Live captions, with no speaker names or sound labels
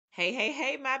Hey, hey,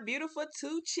 hey, my beautiful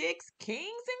two chicks, kings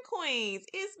and queens.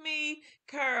 It's me,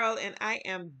 Carl, and I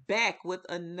am back with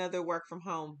another work from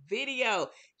home video.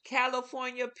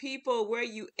 California people, where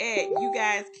you at? You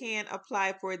guys can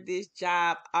apply for this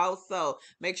job also.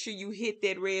 Make sure you hit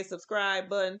that red subscribe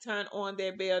button, turn on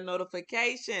that bell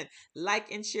notification,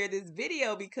 like and share this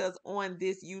video because on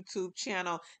this YouTube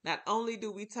channel, not only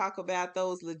do we talk about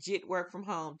those legit work from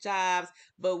home jobs,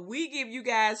 but we give you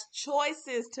guys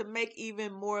choices to make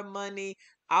even more money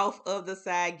off of the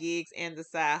side gigs and the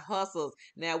side hustles.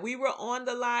 Now, we were on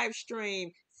the live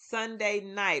stream Sunday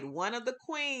night. One of the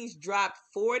queens dropped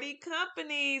 40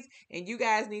 companies, and you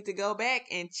guys need to go back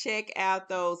and check out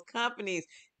those companies.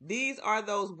 These are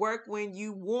those work when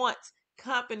you want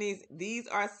companies. These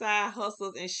are side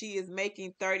hustles, and she is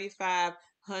making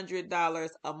 $3,500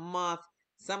 a month,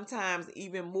 sometimes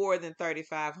even more than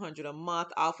 3,500 a month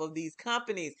off of these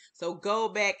companies. So go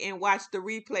back and watch the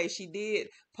replay. She did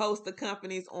post the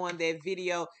companies on that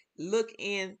video. Look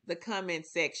in the comment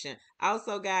section.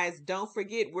 Also, guys, don't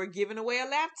forget we're giving away a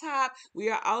laptop. We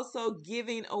are also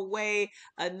giving away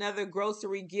another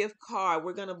grocery gift card.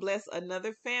 We're going to bless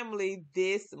another family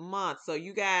this month. So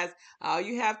you guys, all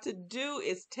you have to do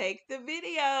is take the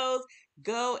videos,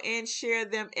 go and share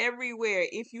them everywhere.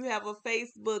 If you have a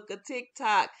Facebook, a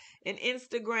TikTok, an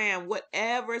Instagram,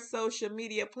 whatever social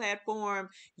media platform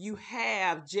you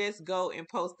have, just go and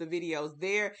post the videos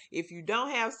there. If you don't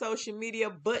have social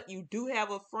media, but you do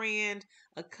have a friend,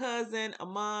 a cousin, a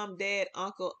mom, dad,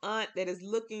 uncle, aunt that is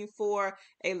looking for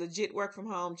a legit work from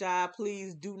home job,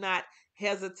 please do not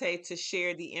hesitate to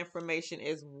share the information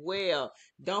as well.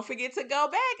 Don't forget to go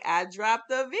back. I dropped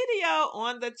the video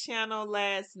on the channel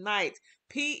last night.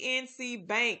 PNC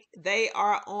Bank, they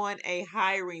are on a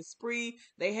hiring spree.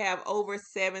 They have over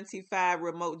 75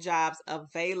 remote jobs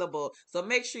available. So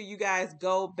make sure you guys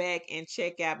go back and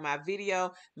check out my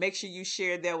video. Make sure you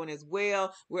share that one as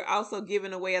well. We're also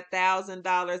giving away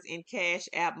 $1,000 in cash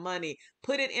app money.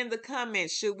 Put it in the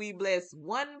comments. Should we bless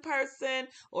one person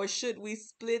or should we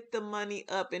split the money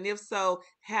up? And if so,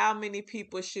 how many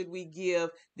people should we give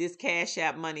this cash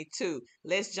app money to?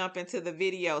 Let's jump into the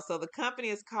video. So the company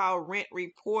is called Rent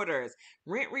Reporters.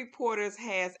 Rent Reporters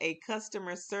has a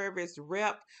customer service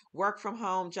rep work from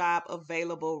home job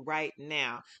available right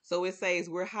now. So it says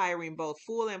we're hiring both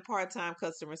full and part-time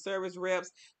customer service reps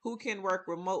who can work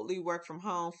remotely, work from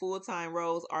home. Full-time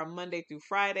roles are Monday through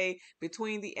Friday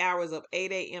between the hours of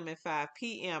 8 a.m. and 5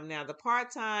 p.m. Now the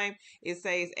part-time, it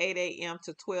says 8 a.m.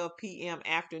 to 12 p.m.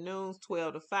 afternoons,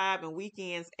 12 to 5, and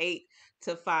weekends 8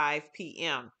 to 5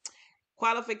 p.m.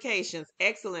 Qualifications: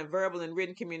 excellent verbal and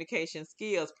written communication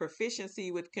skills,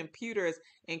 proficiency with computers,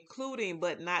 including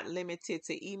but not limited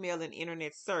to email and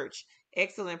internet search,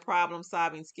 excellent problem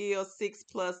solving skills, 6+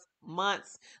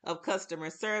 months of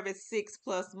customer service,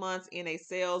 6+ months in a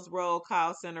sales role,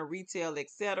 call center, retail,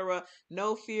 etc.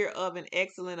 No fear of an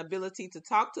excellent ability to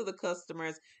talk to the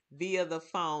customers via the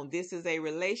phone. This is a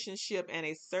relationship and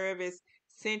a service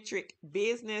centric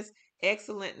business.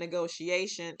 Excellent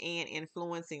negotiation and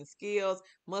influencing skills,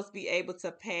 must be able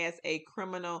to pass a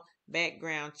criminal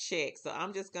background check. So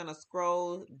I'm just going to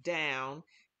scroll down,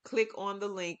 click on the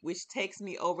link, which takes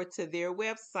me over to their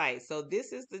website. So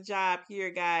this is the job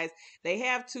here, guys. They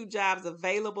have two jobs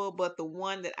available, but the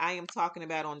one that I am talking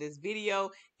about on this video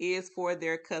is for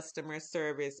their customer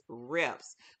service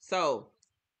reps. So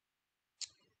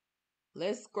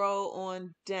let's scroll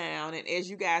on down, and as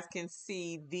you guys can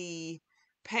see, the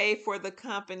pay for the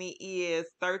company is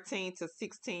 $13 to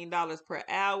 $16 per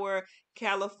hour.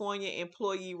 California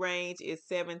employee range is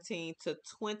 $17 to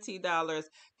 $20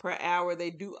 per hour.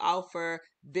 They do offer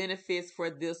benefits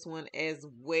for this one as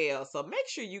well. So make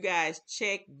sure you guys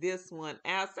check this one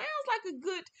out. Sounds like a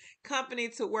good company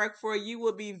to work for. You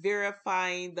will be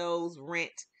verifying those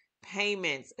rent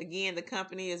payments. Again, the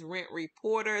company is Rent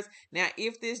Reporters. Now,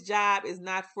 if this job is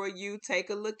not for you,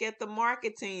 take a look at the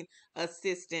marketing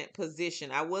assistant position.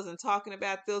 I wasn't talking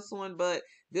about this one, but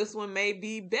this one may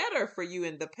be better for you.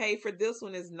 And the pay for this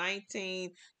one is $19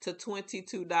 to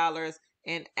 $22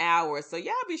 an hour. So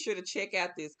y'all be sure to check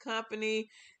out this company.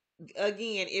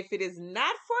 Again, if it is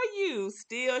not for you,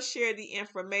 still share the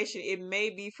information. It may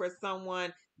be for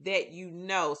someone that you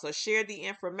know. So share the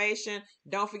information.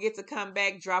 Don't forget to come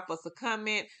back, drop us a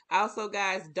comment. Also,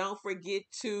 guys, don't forget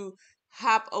to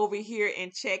hop over here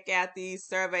and check out these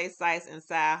survey sites and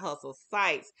side hustle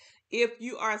sites. If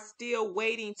you are still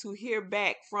waiting to hear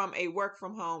back from a work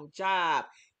from home job,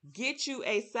 get you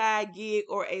a side gig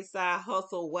or a side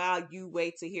hustle while you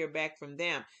wait to hear back from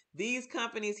them. These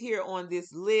companies here on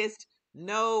this list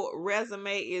No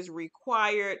resume is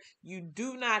required. You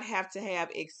do not have to have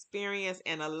experience.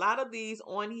 And a lot of these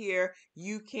on here,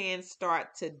 you can start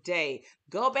today.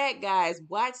 Go back, guys.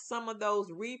 Watch some of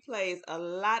those replays. A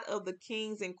lot of the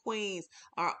kings and queens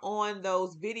are on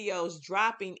those videos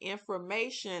dropping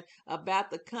information about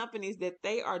the companies that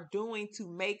they are doing to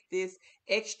make this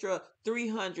extra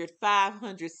 300,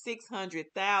 500,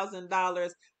 $600,000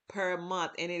 per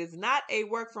month. And it is not a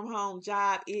work from home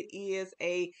job. It is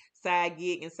a side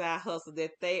gig and side hustle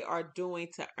that they are doing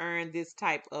to earn this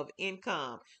type of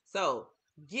income. So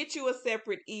get you a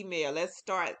separate email. Let's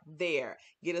start there.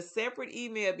 Get a separate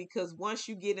email, because once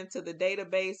you get into the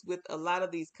database with a lot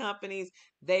of these companies,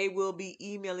 they will be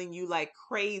emailing you like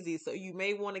crazy. So you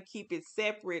may want to keep it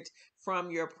separate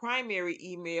from your primary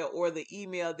email or the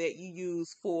email that you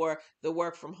use for the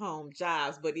work from home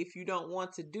jobs. But if you don't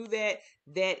want to do that,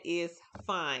 that is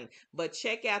fine. But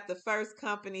check out the first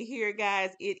company here, guys.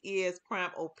 It is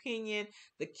Prime Opinion,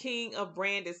 the king of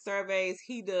branded surveys.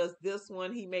 He does this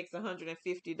one. He makes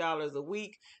 $150 a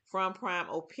week from Prime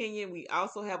Opinion. We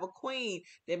also have a queen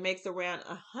that makes around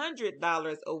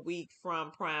 $100 a week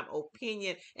from Prime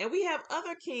Opinion. And we have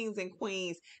other kings and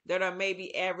queens that are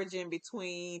maybe averaging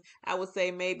between, I would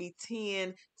say, maybe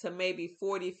 10 to maybe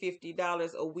 $40,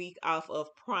 $50 a week off of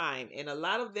Prime. And a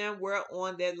lot of them were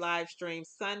on that live stream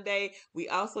Sunday. We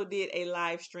also did a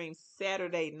live stream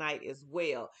Saturday night as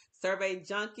well. Survey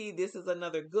Junkie, this is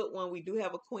another good one. We do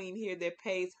have a queen here that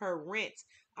pays her rent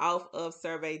off of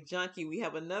Survey Junkie. We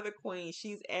have another queen.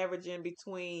 She's averaging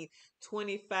between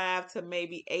 25 to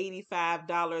maybe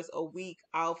 $85 a week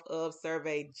off of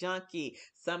Survey Junkie.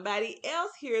 Somebody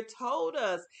else here told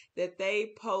us that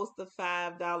they post the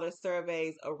 $5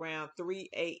 surveys around 3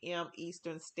 a.m.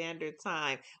 Eastern Standard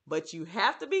Time. But you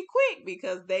have to be quick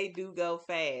because they do go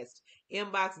fast.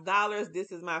 Inbox Dollars,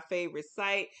 this is my favorite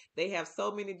site. They have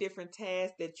so many different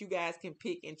tasks that you guys can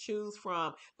pick and choose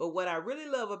from. But what I really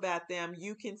love about them,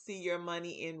 you can see your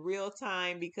money in real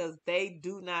time because they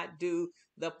do not do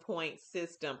the point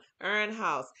system. Earn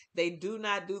House, they do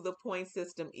not do the point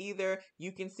system either.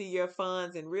 You can see your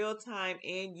funds in real time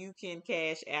and you can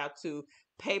cash out to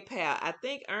PayPal. I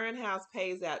think Earn House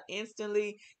pays out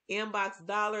instantly. Inbox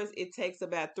Dollars, it takes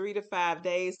about 3 to 5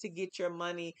 days to get your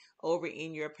money over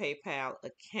in your PayPal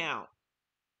account.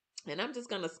 And I'm just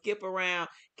going to skip around.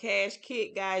 Cash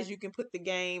Kick, guys, you can put the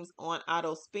games on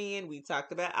auto spin. We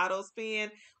talked about auto spin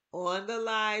on the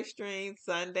live stream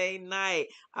Sunday night.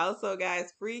 Also,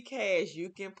 guys, Free Cash,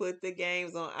 you can put the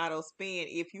games on auto spin.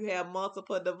 If you have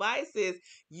multiple devices,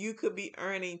 you could be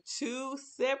earning two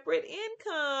separate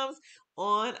incomes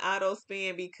on auto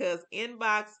spin, because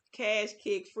Inbox, Cash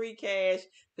Kick, Free Cash,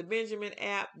 the Benjamin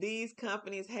app, these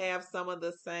companies have some of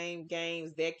the same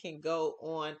games that can go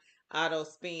on auto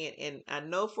spin. And I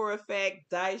know for a fact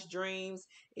Dice Dreams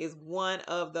is one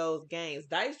of those games.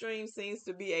 Dice Dreams seems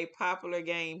to be a popular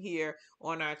game here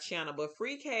on our channel. But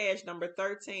Free Cash number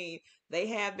 13, they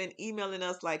have been emailing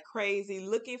us like crazy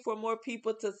looking for more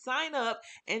people to sign up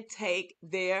and take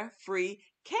their free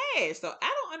cash. So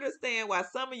I don't understand why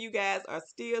some of you guys are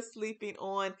still sleeping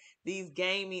on these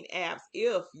gaming apps.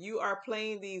 If you are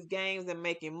playing these games and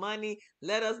making money,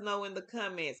 let us know in the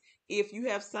comments. If you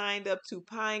have signed up to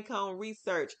Pinecone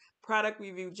Research, Product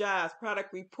Review Jobs,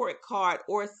 Product Report Card,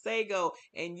 or Sago,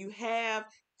 and you have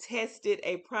tested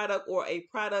a product or a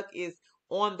product is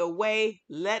on the way,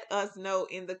 let us know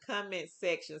in the comment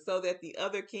section so that the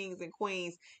other kings and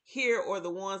queens here, or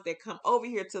the ones that come over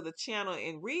here to the channel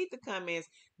and read the comments,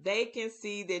 they can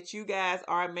see that you guys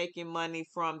are making money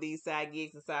from these side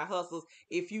gigs and side hustles.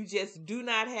 If you just do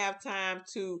not have time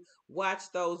to watch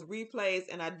those replays,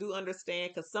 and I do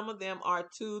understand because some of them are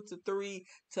 2 to 3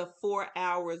 to 4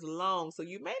 hours long, so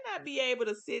you may not be able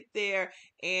to sit there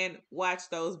and watch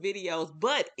those videos.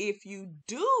 But if you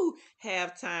do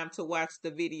have time to watch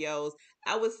the videos,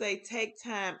 I would say take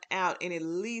time out and at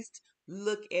least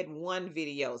look at one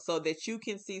video so that you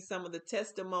can see some of the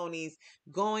testimonies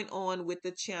going on with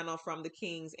the channel from the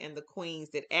kings and the queens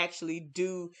that actually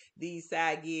do these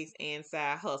side gigs and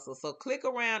side hustles. So click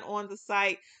around on the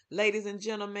site, ladies and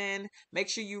gentlemen. Make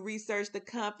sure you research the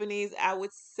companies. I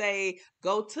would say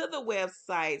go to the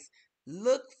websites.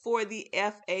 Look for the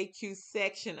FAQ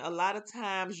section. A lot of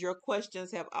times your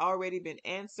questions have already been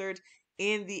answered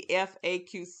in the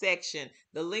FAQ section.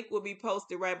 The link will be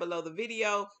posted right below the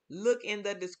video. Look in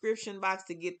the description box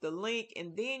to get the link.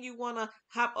 And then you want to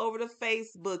hop over to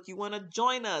Facebook. You want to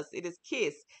join us. It is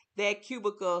Kiss That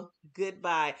Cubicle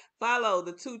Goodbye. Follow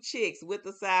the two chicks with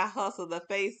the side hustle, the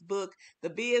Facebook, the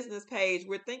business page.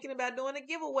 We're thinking about doing a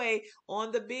giveaway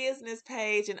on the business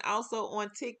page and also on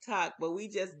TikTok, but we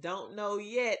just don't know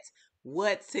yet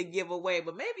what to give away.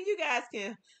 But maybe you guys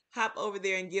can hop over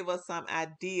there and give us some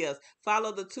ideas.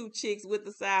 Follow the Two Chicks with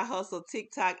the Side Hustle,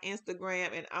 TikTok, Instagram,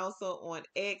 and also on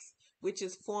X, which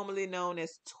is formerly known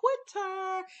as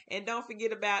Twitter. And don't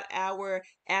forget about our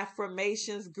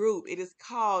affirmations group. It is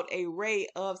called A Ray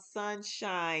of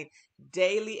Sunshine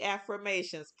Daily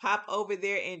Affirmations. Pop over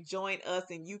there and join us,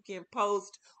 and you can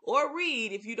post or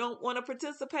read. If you don't want to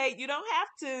participate, you don't have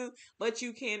to, but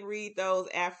you can read those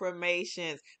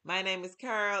affirmations. My name is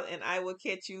Carol, and I will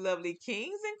catch you lovely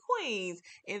kings and queens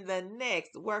in the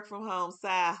next work from home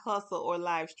side hustle or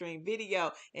live stream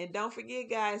video. And don't forget,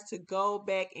 guys, to go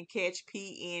back and catch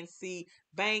PNC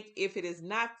Bank. If it is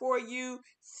not for you,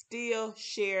 still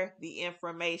share the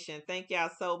information. Thank y'all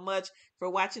so much for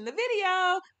watching the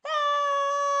video. Bye,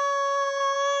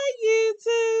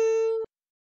 YouTube.